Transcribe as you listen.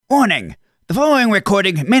Warning! The following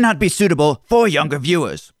recording may not be suitable for younger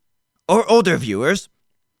viewers, or older viewers,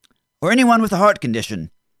 or anyone with a heart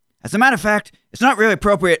condition. As a matter of fact, it's not really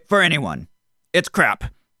appropriate for anyone. It's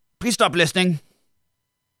crap. Please stop listening.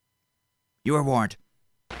 You are warned.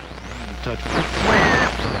 They're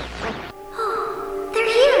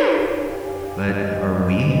here! But are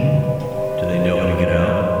we? Do they know how to get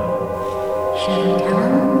out? Should we tell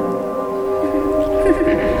them?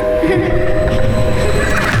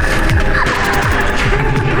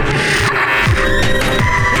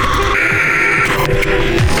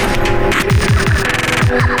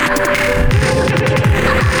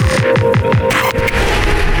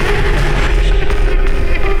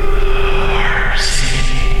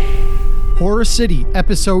 Horror.City,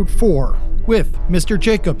 Episode 4, with Mr.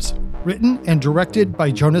 Jacobs, written and directed by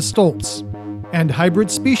Jonas Stoltz, and Hybrid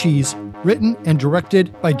Species, written and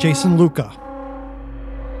directed by Jason Luka.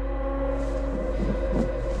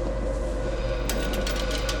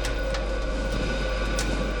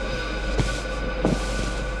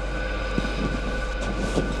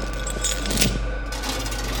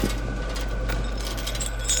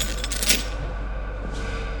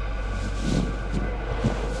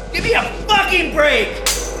 Give me a fucking break!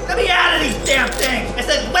 Let me out of these damn things! I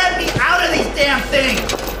said let me out of these damn things!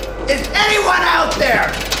 Is anyone out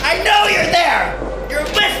there? I know you're there! You're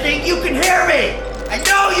listening, you can hear me! I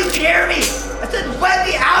know you can hear me! I said let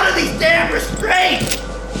me out of these damn restraints!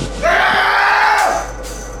 Ah!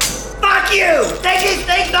 Fuck you! Take these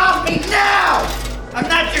things off me now! I'm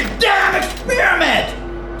not your damn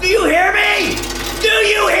experiment! Do you hear me? Do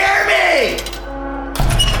you hear me?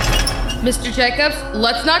 Mr. Jacobs,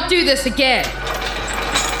 let's not do this again.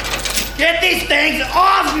 Get these things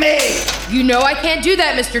off me! You know I can't do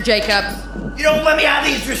that, Mr. Jacobs. You don't let me out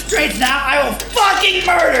of these restraints now, I will fucking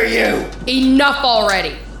murder you! Enough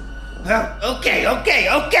already. Well, okay.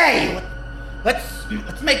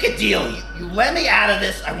 Let's make a deal. You let me out of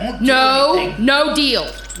this, I won't do anything. No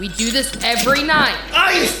deal. We do this every night.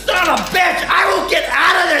 Oh, you son of a bitch! I will get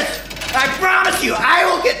out of this! I promise you, I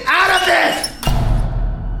will get out of this!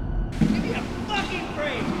 Give me a fucking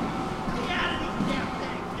break! Get me out of these damn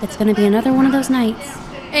things! It's gonna be another one of those nights.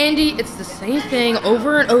 Andy, it's the same thing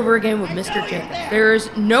over and over again with Mr. Jacobs. There is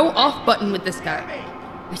no off button with this guy.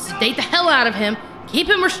 We sedate the hell out of him, keep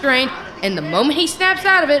him restrained, and the moment he snaps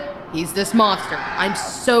out of it, he's this monster. I'm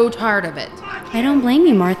so tired of it. I don't blame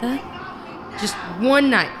you, Martha. Just one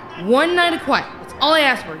night of quiet. That's all I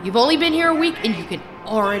ask for. You've only been here a week and you can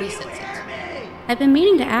already sense it. I've been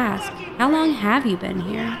meaning to ask, how long have you been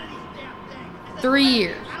here? 3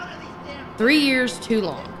 years. 3 years too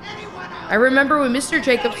long. I remember when Mr.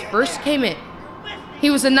 Jacobs first came in. He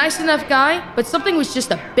was a nice enough guy, but something was just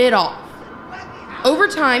a bit off. Over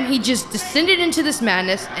time, he just descended into this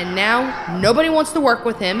madness, and now nobody wants to work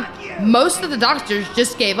with him. Most of the doctors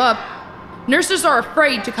just gave up. Nurses are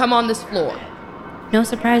afraid to come on this floor. No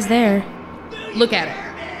surprise there. Look at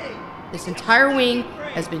it. This entire wing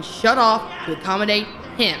has been shut off to accommodate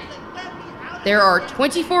him. There are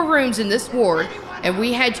 24 rooms in this ward, and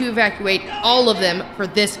we had to evacuate all of them for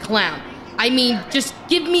this clown. I mean, just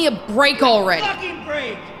give me a break already.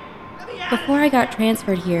 Before I got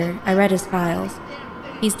transferred here, I read his files.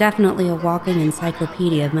 He's definitely a walking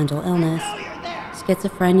encyclopedia of mental illness.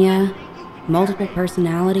 Schizophrenia, multiple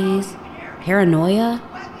personalities, paranoia.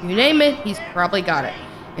 You name it, he's probably got it.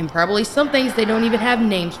 And probably some things they don't even have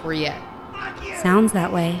names for yet. Sounds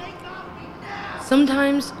that way.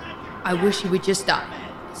 Sometimes, I wish he would just die.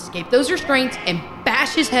 Escape those restraints and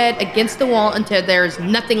bash his head against the wall until there is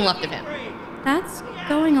nothing left of him. That's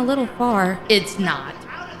going a little far. It's not.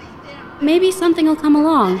 Maybe something will come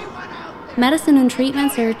along. Medicine and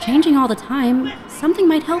treatments are changing all the time. Something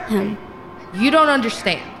might help him. You don't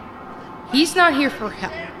understand. He's not here for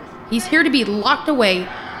help. He's here to be locked away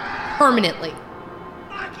permanently.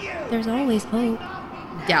 There's always hope.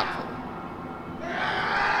 Doubtful.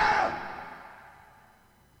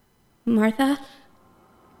 Martha?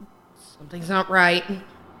 Something's not right.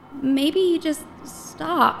 Maybe you just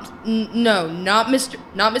stopped. No, not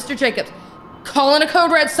Mr. Jacobs. Call in a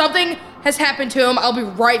code red. Something has happened to him. I'll be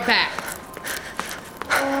right back.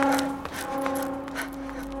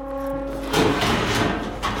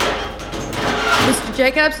 Mr.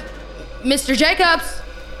 Jacobs? Mr. Jacobs?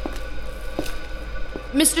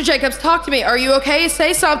 Mr. Jacobs, talk to me. Are you okay?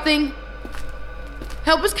 Say something.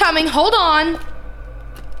 Help is coming. Hold on.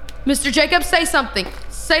 Mr. Jacobs, say something.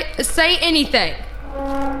 Say anything.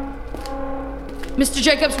 Mr.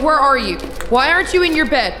 Jacobs, where are you? Why aren't you in your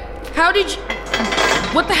bed? How did you...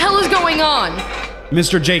 What the hell is going on?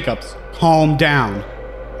 Mr. Jacobs, calm down.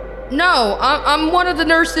 No, I'm one of the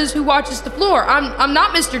nurses who watches the floor. I'm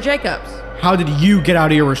not Mr. Jacobs. How did you get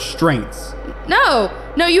out of your restraints? No,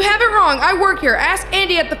 you have it wrong. I work here. Ask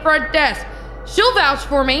Andy at the front desk. She'll vouch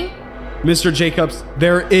for me. Mr. Jacobs,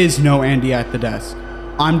 there is no Andy at the desk.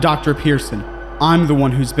 I'm Dr. Pearson. I'm the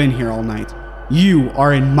one who's been here all night. You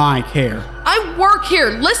are in my care. I work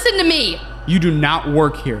here. Listen to me. You do not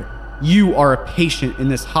work here. You are a patient in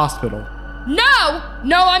this hospital. No,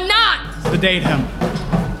 I'm not. Sedate him.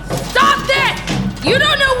 Stop this! You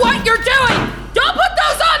don't know what you're doing! Don't put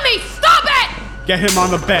those on me! Stop it! Get him on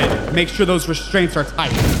the bed. Make sure those restraints are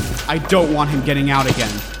tight. I don't want him getting out again.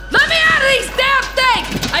 Let me out of these damn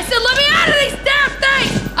things! I said let me out of these damn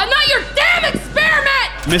things! I'm not your damn experiment!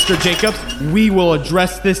 Mr. Jacobs, we will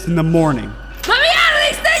address this in the morning. Let me out of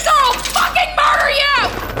these things or I'll fucking murder you!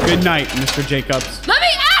 Good night, Mr. Jacobs. Let me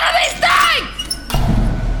out of these things!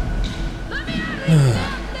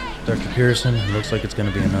 Dr. Pearson, it looks like it's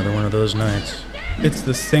going to be another one of those nights. It's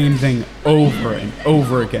the same thing over and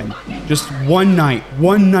over again. Just one night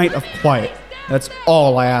of quiet. That's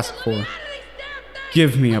all I ask for.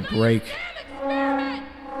 Give me a break.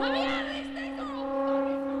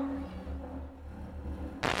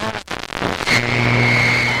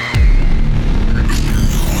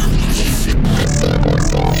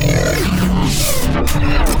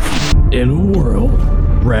 In a world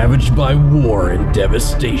ravaged by war and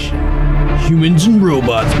devastation, humans and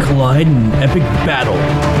robots collide in an epic battle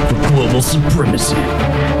for global supremacy.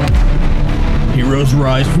 Heroes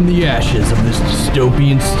rise from the ashes of this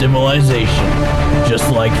dystopian civilization,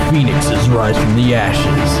 just like phoenixes rise from the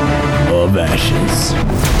ashes of ashes.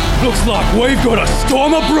 Looks like we've got a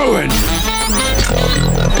storm of brewing!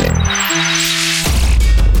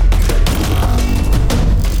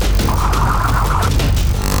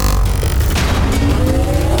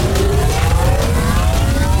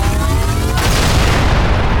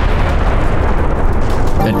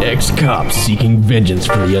 An ex-cop seeking vengeance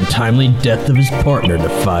for the untimely death of his partner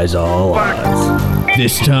defies all odds.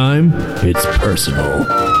 This time, it's personal.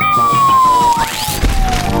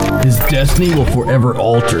 His destiny will forever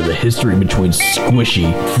alter the history between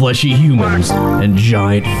squishy, fleshy humans and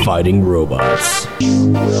giant fighting robots.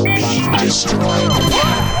 You will be destroyed.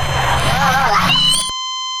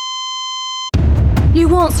 You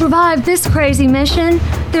won't survive this crazy mission.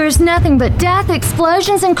 There is nothing but death,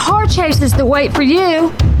 explosions, and car chases that wait for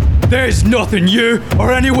you. There's nothing you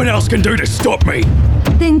or anyone else can do to stop me.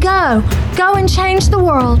 Then go and change the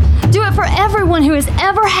world. Do it for everyone who has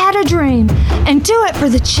ever had a dream. And do it for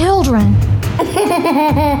the children.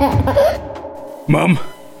 Mum,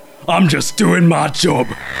 I'm just doing my job.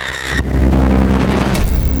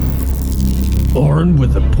 Armed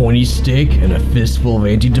with a pointy stick and a fistful of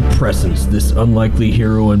antidepressants, this unlikely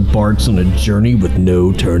hero embarks on a journey with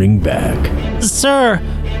no turning back. Sir,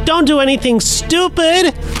 don't do anything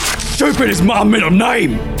stupid! Stupid is my middle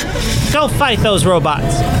name! Go fight those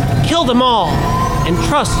robots. Kill them all. And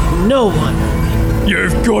trust no one.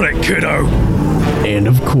 You've got it, kiddo. And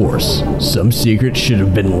of course, some secret should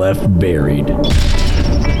have been left buried.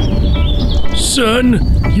 Son,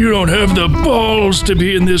 you don't have the balls to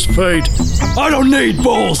be in this fight. I don't need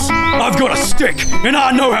balls. I've got a stick, and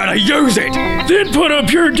I know how to use it. Then put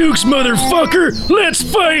up your dukes, motherfucker. Let's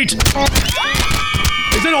fight.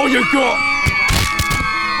 Is that all you got?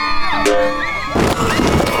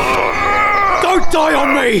 Don't die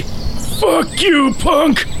on me. Fuck you,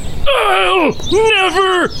 punk. I'll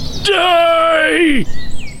never die.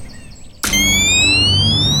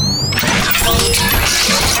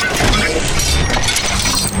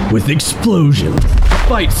 With explosions,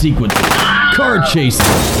 fight sequences, car chases,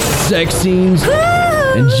 sex scenes,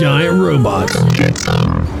 and giant robots,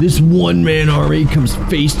 this one-man army comes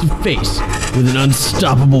face to face with an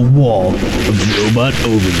unstoppable wall of robot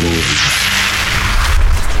overlords.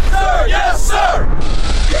 Sir, yes, sir!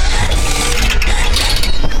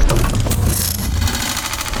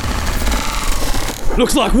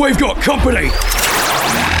 Looks like we've got company.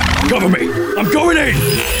 Cover me. I'm going in.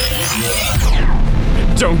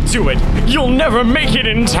 Don't do it! You'll never make it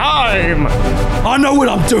in time! I know what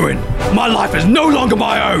I'm doing! My life is no longer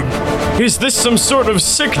my own! Is this some sort of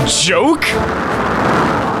sick joke?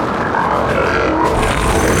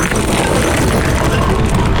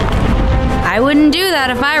 I wouldn't do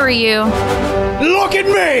that if I were you. Look at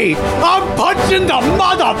me! I'm punching the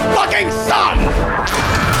motherfucking sun!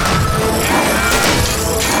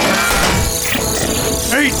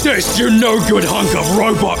 Eat this, you no-good hunk of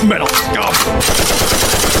robot metal scum!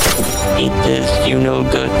 Eat this, you no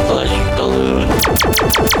good flesh balloon.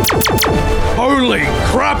 Holy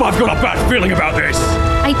crap, I've got a bad feeling about this!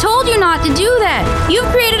 I told you not to do that! You've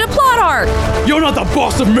created a plot arc! You're not the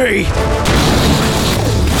boss of me!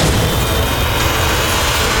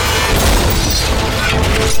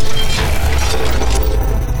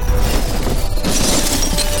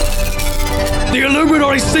 The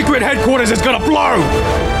Illuminati secret headquarters is gonna blow!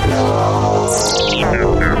 Fire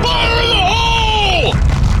in the hole!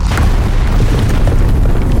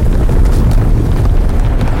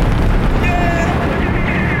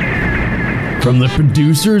 From the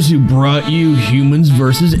producers who brought you Humans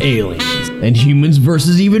vs. Aliens and Humans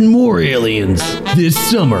vs. even more aliens, this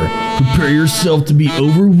summer, prepare yourself to be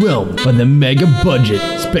overwhelmed by the mega budget,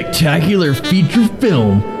 spectacular feature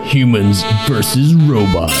film Humans vs.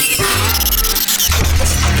 Robots.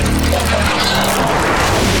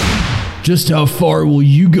 Just how far will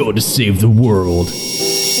you go to save the world?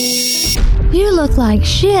 You look like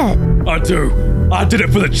shit. I do. I did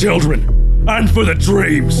it for the children. And for the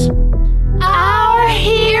dreams. Our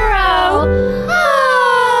hero!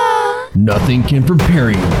 Nothing can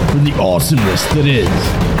prepare you for the awesomeness that is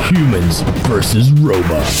Humans vs.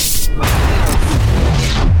 Robots.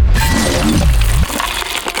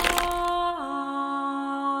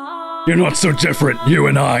 You're not so different, you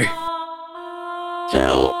and I.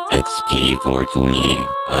 Tell XP420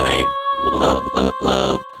 I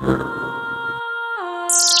love her.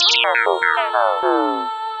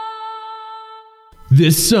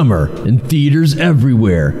 This summer, in theaters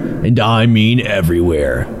everywhere, and I mean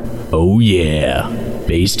everywhere. Oh yeah,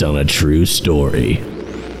 based on a true story.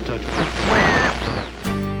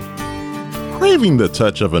 Craving the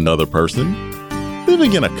touch of another person?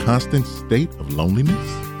 Living in a constant state of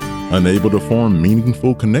loneliness? Unable to form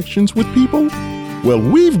meaningful connections with people? Well,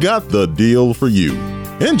 we've got the deal for you.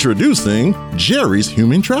 Introducing Jerry's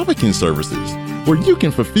Human Trafficking Services, where you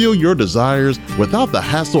can fulfill your desires without the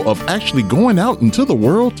hassle of actually going out into the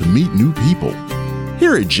world to meet new people.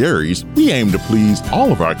 Here at Jerry's, we aim to please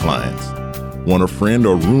all of our clients. Want a friend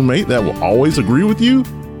or roommate that will always agree with you?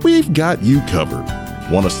 We've got you covered.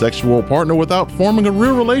 Want a sexual partner without forming a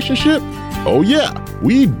real relationship? Oh yeah,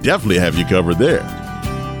 we definitely have you covered there.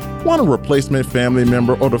 Want a replacement family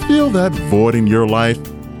member or to fill that void in your life?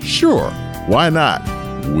 Sure, why not?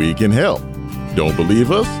 We can help. Don't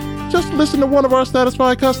believe us? Just listen to one of our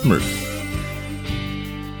satisfied customers.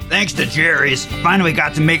 Thanks to Jerry's, finally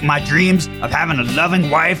got to make my dreams of having a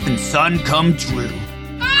loving wife and son come true.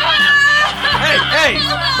 Hey,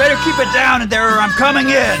 better keep it down in there or I'm coming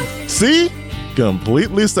in. See?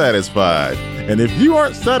 Completely satisfied. And if you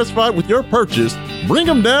aren't satisfied with your purchase, bring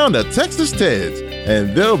them down to Texas Ted's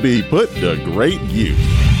and they'll be put to great use.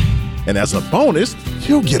 And as a bonus,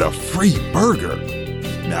 you'll get a free burger.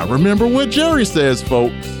 Now remember what Jerry says,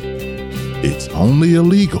 folks. It's only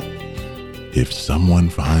illegal if someone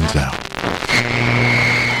finds out.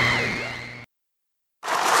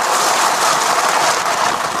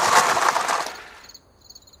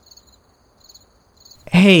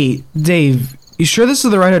 Hey, Dave, you sure this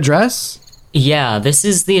is the right address? Yeah, this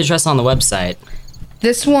is the address on the website.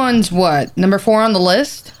 This one's what, number 4 on the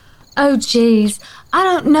list? Oh, geez. I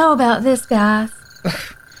don't know about this, guys.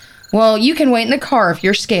 Well, you can wait in the car if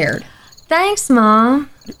you're scared. Thanks, Mom.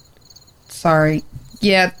 Sorry.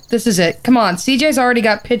 Yeah, this is it. Come on, CJ's already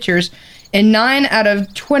got pictures in 9 out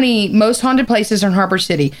of 20 most haunted places in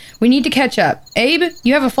Horror.City. We need to catch up. Abe,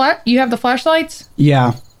 you have the flashlights?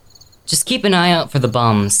 Yeah. Just keep an eye out for the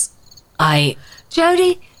bums.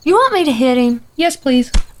 Jody, you want me to hit him? Yes,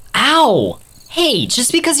 please. Ow! Hey,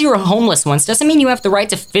 just because you were homeless once doesn't mean you have the right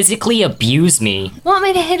to physically abuse me. Want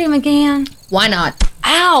me to hit him again? Why not?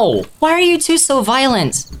 Ow! Why are you two so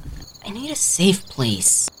violent? I need a safe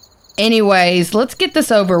place. Anyways, let's get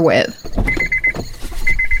this over with.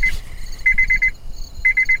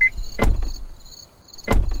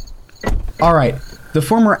 Alright, the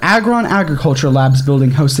former Agron Agriculture Labs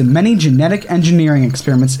building hosted many genetic engineering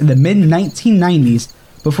experiments in the mid-1990s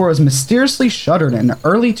before it was mysteriously shuttered in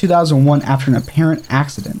early 2001 after an apparent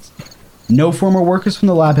accident. No former workers from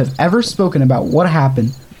the lab have ever spoken about what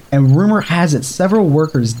happened, and rumor has it several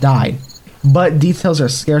workers died, but details are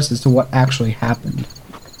scarce as to what actually happened.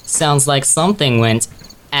 Sounds like something went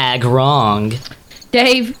wrong.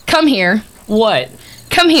 Dave, come here. What?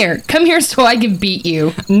 Come here so I can beat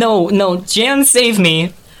you. No, Jan, save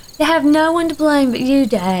me. You have no one to blame but you,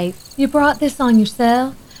 Dave. You brought this on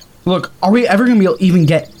yourself. Look, are we ever going to be able to even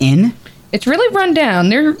get in? It's really run down.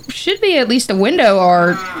 There should be at least a window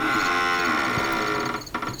or...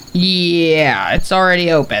 Yeah, it's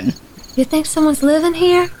already open. You think someone's living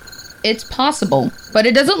here? It's possible, but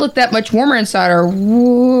it doesn't look that much warmer inside,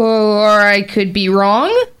 or I could be wrong?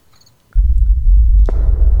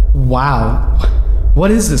 Wow. What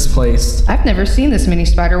is this place? I've never seen this many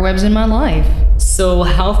spider webs in my life. So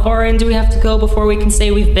how far in do we have to go before we can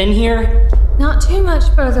say we've been here? Not too much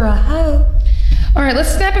further, I hope. All right,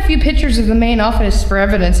 let's snap a few pictures of the main office for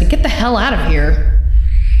evidence and get the hell out of here.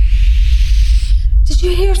 Did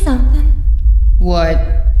you hear something? What?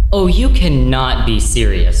 Oh, you cannot be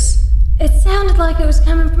serious. It sounded like it was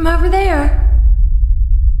coming from over there.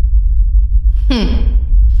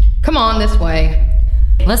 Come on, this way.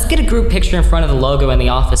 Let's get a group picture in front of the logo in the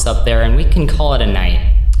office up there and we can call it a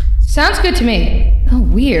night. Sounds good to me. Oh,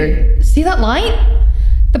 weird. See that light?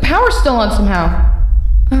 The power's still on somehow.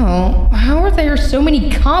 Oh, how are there so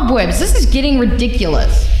many cobwebs? This is getting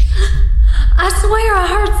ridiculous. I swear I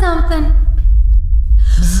heard something.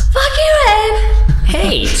 Fuck you, Abe!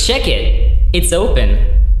 Hey, check it. It's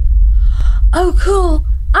open. Oh, cool.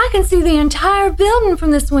 I can see the entire building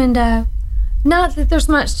from this window. Not that there's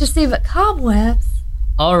much to see but cobwebs.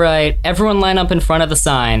 All right, everyone line up in front of the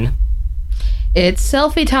sign. It's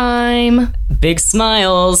selfie time. Big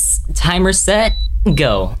smiles. Timer set.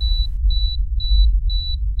 Go.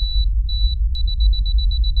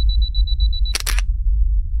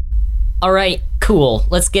 All right, cool.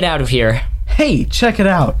 Let's get out of here. Hey, check it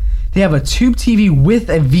out. They have a tube TV with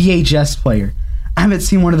a VHS player. I haven't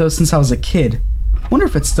seen one of those since I was a kid. Wonder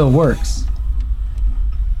if it still works.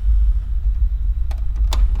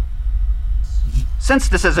 Since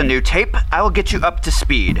this is a new tape, I will get you up to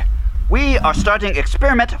speed. We are starting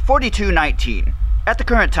experiment 4219. At the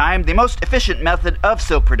current time, the most efficient method of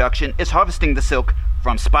silk production is harvesting the silk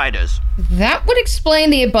from spiders. That would explain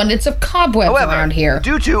the abundance of cobwebs around here.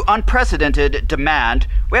 Due to unprecedented demand,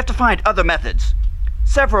 we have to find other methods.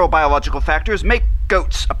 Several biological factors make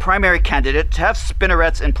goats a primary candidate to have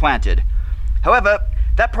spinnerets implanted. However,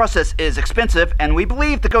 that process is expensive, and we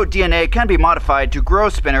believe the goat DNA can be modified to grow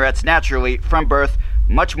spinnerets naturally from birth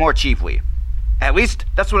much more cheaply. At least,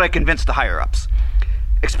 that's what I convinced the higher-ups.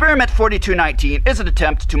 Experiment 4219 is an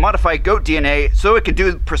attempt to modify goat DNA so it can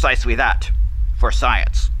do precisely that. For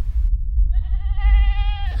science.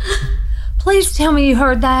 Please tell me you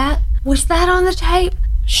heard that. Was that on the tape?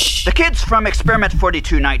 Shh. The kids from Experiment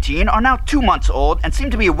 4219 are now 2 months old and seem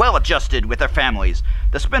to be well adjusted with their families.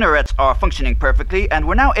 The spinnerets are functioning perfectly, and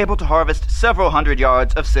we're now able to harvest several hundred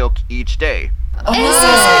yards of silk each day. Oh, this is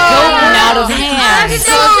going out of hand.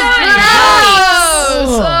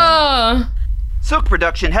 Silk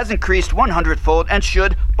production has increased 100-fold and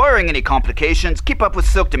should, barring any complications, keep up with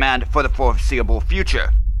silk demand for the foreseeable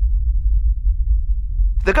future.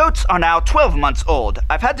 The goats are now 12 months old.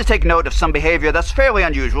 I've had to take note of some behavior that's fairly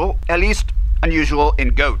unusual, at least unusual in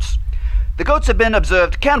goats. The goats have been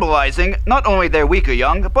observed cannibalizing not only their weaker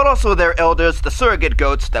young, but also their elders, the surrogate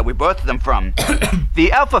goats that we birthed them from.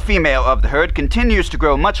 The alpha female of the herd continues to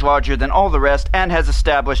grow much larger than all the rest and has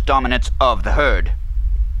established dominance of the herd.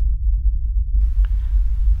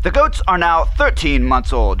 The goats are now 13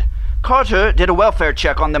 months old. Carter did a welfare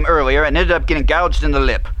check on them earlier and ended up getting gouged in the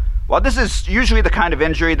lip. While this is usually the kind of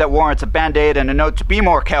injury that warrants a band-aid and a note to be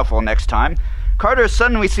more careful next time, Carter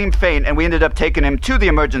suddenly seemed faint and we ended up taking him to the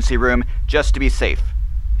emergency room just to be safe.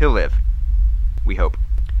 He'll live. We hope.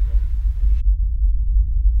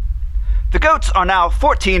 The goats are now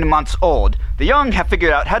 14 months old. The young have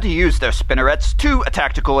figured out how to use their spinnerets to a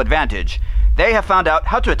tactical advantage. They have found out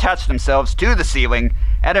how to attach themselves to the ceiling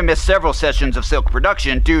and have missed several sessions of silk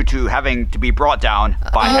production due to having to be brought down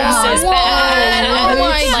by hand. This is bad. Oh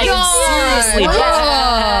my God. Seriously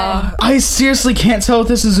bad. I seriously can't tell if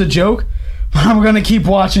this is a joke, but I'm gonna keep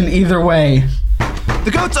watching either way.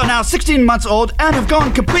 The goats are now 16 months old and have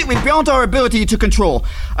gone completely beyond our ability to control.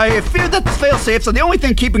 I fear that the fail-safes are the only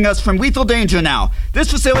thing keeping us from lethal danger now. This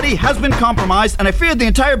facility has been compromised, and I fear the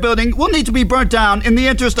entire building will need to be burnt down in the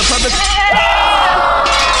interest of public...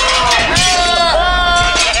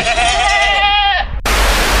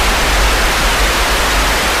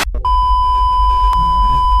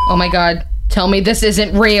 Oh my God. Tell me this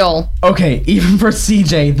isn't real. Okay, even for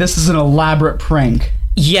CJ, this is an elaborate prank.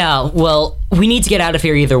 Yeah, well, we need to get out of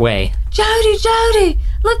here either way. Jody,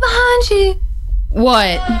 look behind you.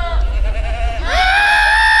 What?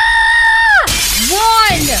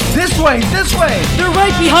 Run! This way! They're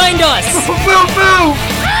right behind us! Move!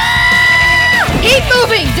 Keep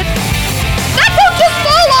moving! That don't just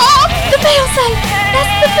fall off! The failsafe!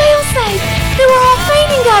 That's the failsafe! They were all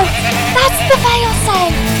fainting goats! That's the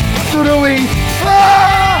failsafe! Literally!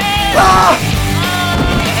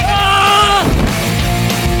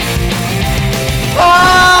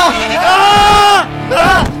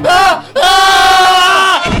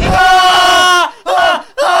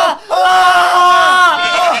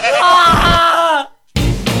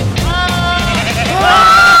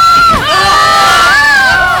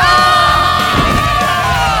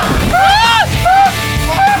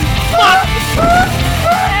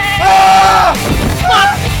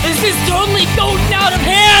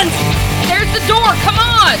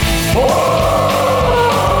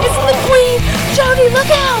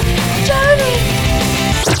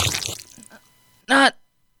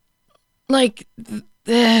 like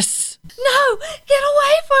this. No! Get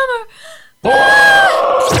away from her!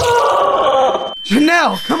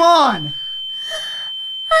 Janelle, come on!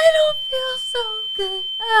 I don't feel so good.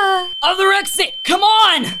 Other exit! Come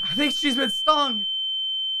on! I think she's been stung.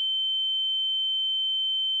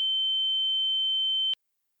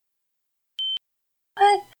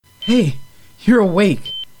 What? Hey, you're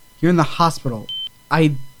awake. You're in the hospital.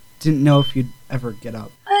 I didn't know if you'd ever get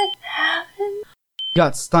up. What happened? You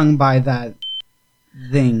got stung by that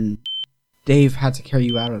thing. Dave had to carry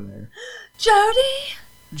you out of there. Jody?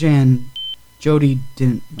 Jan, Jody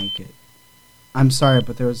didn't make it. I'm sorry,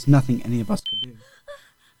 but there was nothing any of us could do.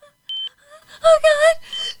 Oh God!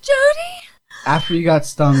 Jody? After you got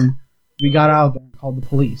stung, we got out of there and called the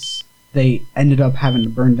police. They ended up having to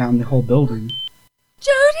burn down the whole building.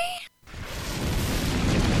 Jody?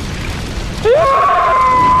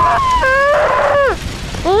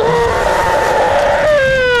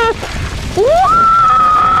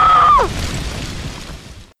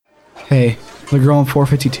 Hey, the girl in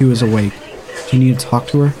 452 is awake. Do you need to talk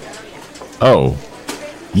to her? Oh,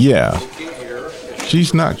 yeah.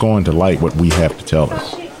 She's not going to like what we have to tell her.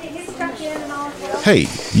 Hey,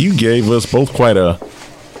 you gave us both quite a...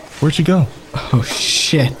 Where'd she go? Oh,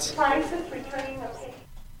 shit.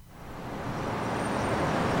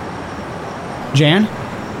 Jan?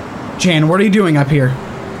 Jan, what are you doing up here?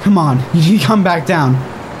 Come on, you need to come back down.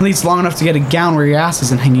 At least long enough to get a gown where your ass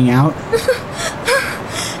isn't hanging out.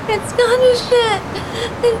 It's gone to shit.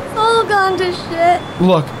 It's all gone to shit.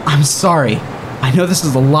 Look, I'm sorry. I know this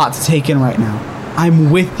is a lot to take in right now. I'm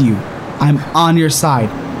with you. I'm on your side.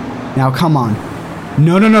 Now come on.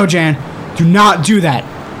 No, Jan. Do not do that.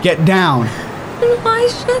 Get down. And why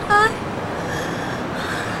should I?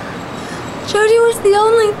 Jody was the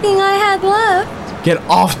only thing I had left. Get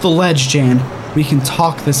off the ledge, Jan. We can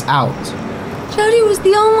talk this out. Jody was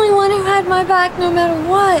the only one who had my back no matter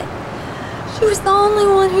what. She was the only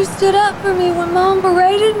one who stood up for me when Mom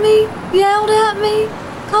berated me, yelled at me,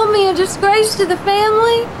 called me a disgrace to the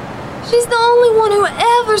family. She's the only one who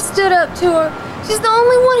ever stood up to her. She's the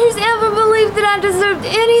only one who's ever believed that I deserved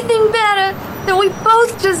anything better, that we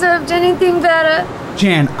both deserved anything better.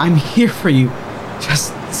 Jan, I'm here for you.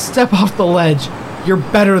 Just step off the ledge. You're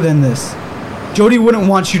better than this. Jody wouldn't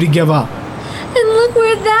want you to give up. And look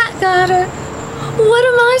where that got her. What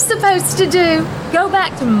am I supposed to do? Go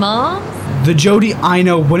back to Mom? The Jody I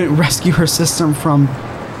know wouldn't rescue her sister from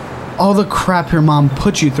all the crap your mom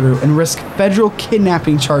put you through and risk federal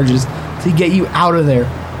kidnapping charges to get you out of there,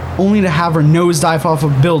 only to have her nosedive off a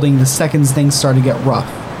building the second things start to get rough.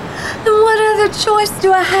 And what other choice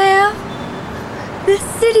do I have? This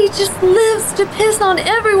city just lives to piss on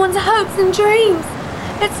everyone's hopes and dreams.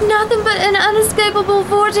 It's nothing but an unescapable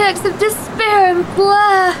vortex of despair and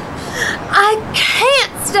blah. I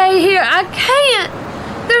can't stay here. I can't.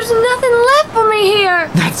 There's nothing left for me here.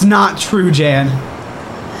 That's not true, Jan.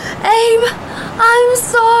 Abe, I'm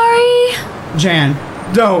sorry. Jan,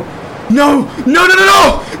 no. No!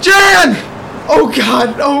 Jan! Oh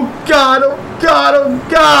God, oh God, oh God, oh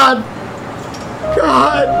God!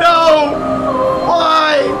 God, no!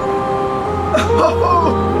 Why?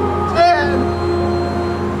 Oh, Jan!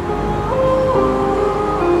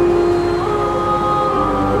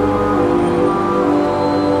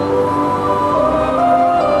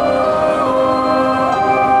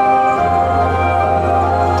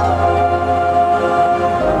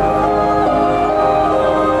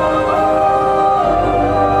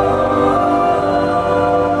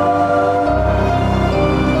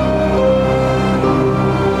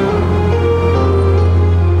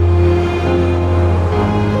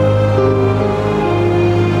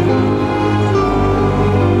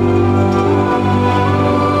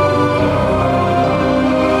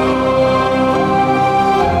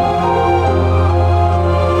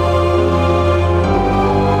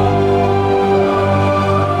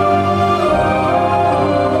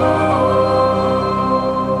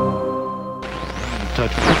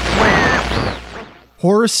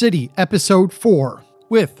 Horror.City Episode 4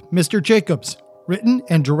 with Mr. Jacobs, written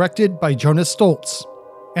and directed by Jonas Stoltz,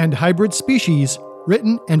 and Hybrid Species,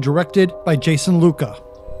 written and directed by Jason Luka.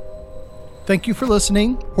 Thank you for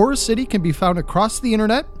listening. Horror.City can be found across the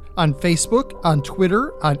internet, on Facebook, on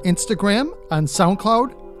Twitter, on Instagram, on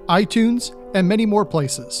SoundCloud, iTunes, and many more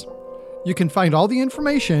places. You can find all the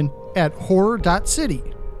information at Horror.City.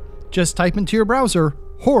 Just type into your browser,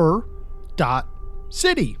 Horror.City.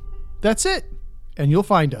 That's it, and you'll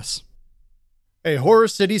find us. A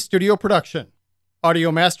Horror.City studio production.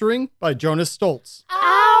 Audio mastering by Jonas Stoltz.